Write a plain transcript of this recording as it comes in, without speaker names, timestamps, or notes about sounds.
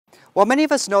While many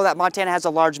of us know that Montana has a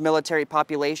large military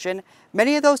population,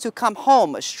 many of those who come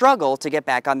home struggle to get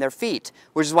back on their feet,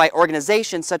 which is why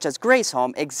organizations such as Grace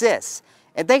Home exists.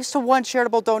 And thanks to one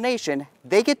charitable donation,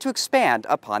 they get to expand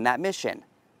upon that mission.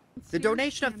 The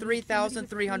donation of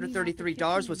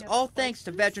 $3,333 was all thanks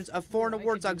to Veterans of Foreign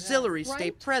Awards Auxillary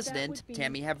State President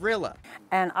Tammy Havrilla.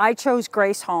 And I chose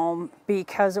Grace Home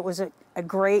because it was a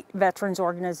great veterans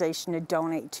organization to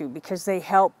donate to, because they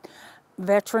help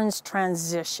veterans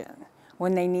transition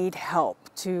when they need help,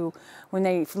 when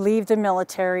they leave the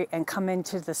military and come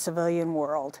into the civilian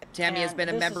world. Tammy has been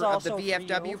a member of the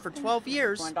VFW for 12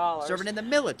 years, serving in the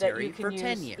military for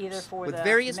 10 years, with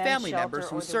various family members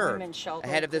who serve.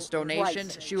 Ahead of this donation,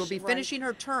 she will be finishing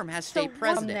her term as state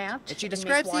president, and she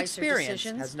describes the experience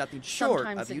as nothing short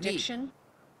of unique.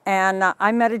 And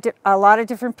I met a lot of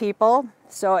different people,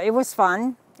 so it was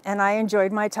fun, and I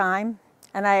enjoyed my time,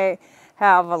 and I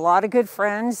have a lot of good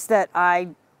friends that I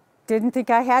didn't think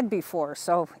I had before,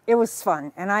 so it was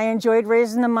fun. And I enjoyed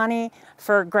raising the money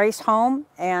for Grace Home,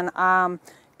 and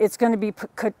it's going to be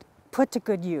put to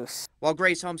good use. While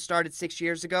Grace Home started 6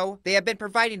 years ago, they have been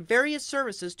providing various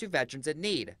services to veterans in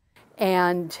need.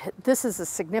 And this is a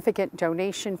significant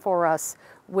donation for us,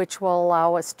 which will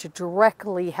allow us to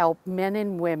directly help men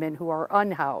and women who are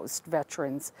unhoused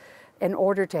veterans in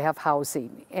order to have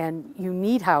housing. And you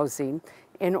need housing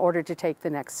in order to take the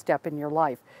next step in your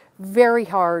life. Very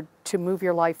hard to move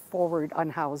your life forward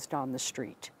unhoused on the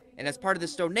street. And as part of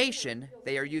this donation,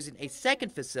 they are using a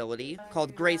second facility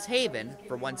called Grace Haven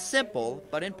for one simple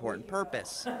but important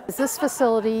purpose. This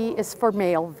facility is for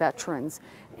male veterans,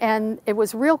 and it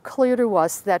was real clear to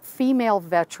us that female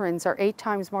veterans are 8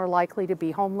 times more likely to be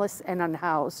homeless and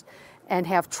unhoused and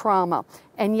have trauma.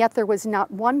 And yet there was not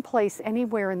one place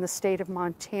anywhere in the state of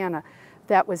Montana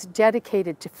that was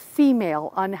dedicated to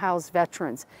female unhoused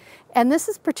veterans. And this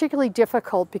is particularly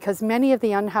difficult because many of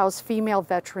the unhoused female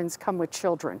veterans come with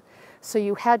children. So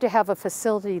you had to have a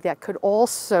facility that could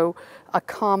also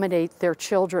accommodate their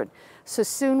children. So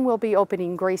soon we'll be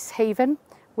opening Grace Haven,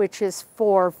 which is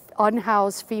for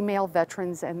unhoused female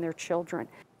veterans and their children.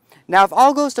 Now, if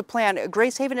all goes to plan,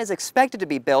 Grace Haven is expected to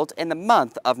be built in the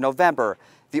month of November.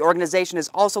 The organization is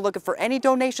also looking for any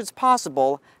donations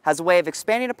possible as a way of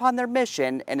expanding upon their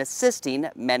mission and assisting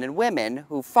men and women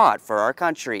who fought for our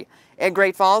country. In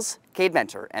Great Falls, Cade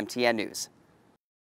Mentor, MTN News.